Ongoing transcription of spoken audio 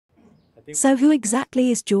So who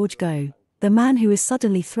exactly is George Goh, the man who is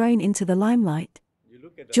suddenly thrown into the limelight?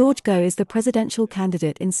 George Goh is the presidential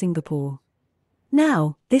candidate in Singapore.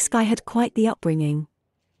 Now, this guy had quite the upbringing.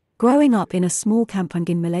 Growing up in a small kampung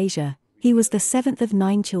in Malaysia, he was the seventh of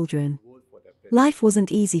 9 children. Life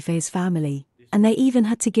wasn't easy for his family, and they even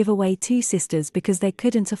had to give away 2 sisters because they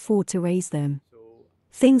couldn't afford to raise them.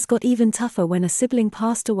 Things got even tougher when a sibling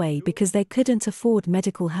passed away because they couldn't afford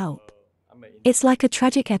medical help. It's like a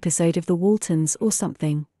tragic episode of the Waltons or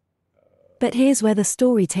something. But here's where the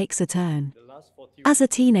story takes a turn. As a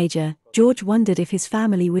teenager, George wondered if his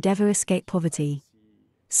family would ever escape poverty.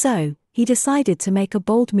 So, he decided to make a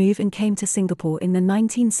bold move and came to Singapore in the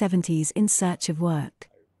 1970s in search of work.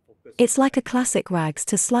 It's like a classic rags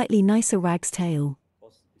to slightly nicer rags tale.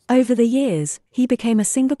 Over the years, he became a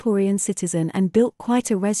Singaporean citizen and built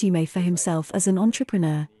quite a resume for himself as an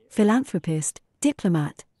entrepreneur, philanthropist,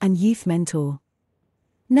 diplomat, and youth mentor.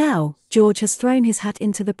 Now, George has thrown his hat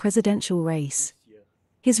into the presidential race.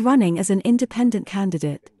 He's running as an independent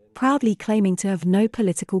candidate, proudly claiming to have no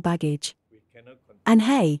political baggage. And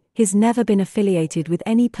hey, he's never been affiliated with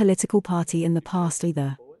any political party in the past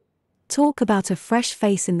either. Talk about a fresh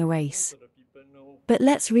face in the race. But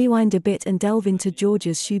let's rewind a bit and delve into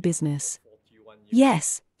George's shoe business.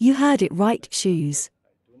 Yes, you heard it right, shoes.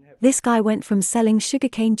 This guy went from selling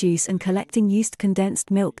sugarcane juice and collecting used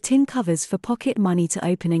condensed milk tin covers for pocket money to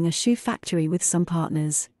opening a shoe factory with some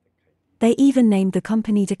partners. They even named the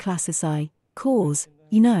company de Classicai, cause,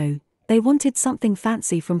 they wanted something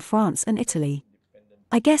fancy from France and Italy.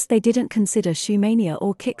 I guess they didn't consider shoe mania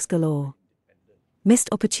or kicks galore. Missed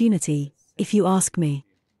opportunity, if you ask me.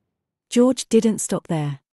 George didn't stop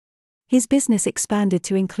there. His business expanded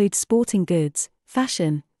to include sporting goods,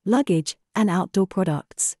 fashion, luggage, and outdoor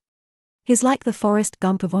products. He's like the Forrest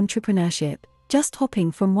Gump of entrepreneurship, just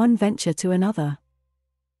hopping from one venture to another.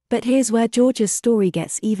 But here's where George's story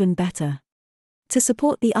gets even better. To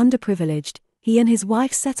support the underprivileged, he and his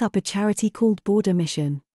wife set up a charity called Border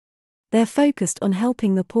Mission. They're focused on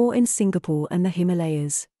helping the poor in Singapore and the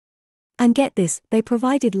Himalayas. And get this, they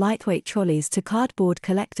provided lightweight trolleys to cardboard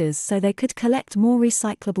collectors so they could collect more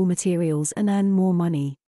recyclable materials and earn more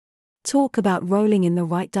money. Talk about rolling in the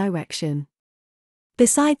right direction.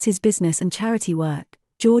 Besides his business and charity work,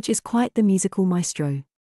 George is quite the musical maestro.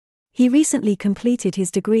 He recently completed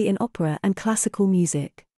his degree in opera and classical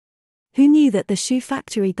music. Who knew that the shoe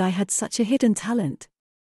factory guy had such a hidden talent?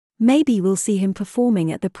 Maybe we'll see him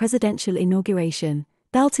performing at the presidential inauguration,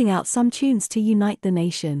 belting out some tunes to unite the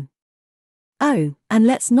nation. Oh, and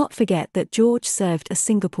let's not forget that George served as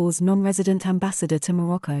Singapore's non-resident ambassador to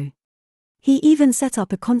Morocco. He even set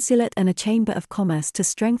up a consulate and a chamber of commerce to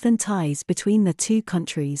strengthen ties between the 2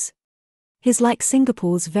 countries. He's like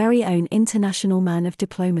Singapore's very own international man of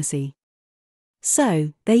diplomacy.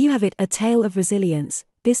 So, there you have it, a tale of resilience,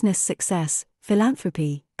 business success,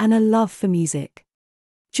 philanthropy, and a love for music.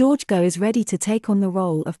 George Goh is ready to take on the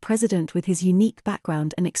role of president with his unique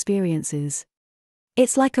background and experiences.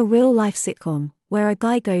 It's like a real-life sitcom, where a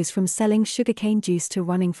guy goes from selling sugarcane juice to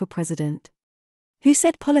running for president. Who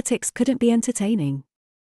said politics couldn't be entertaining?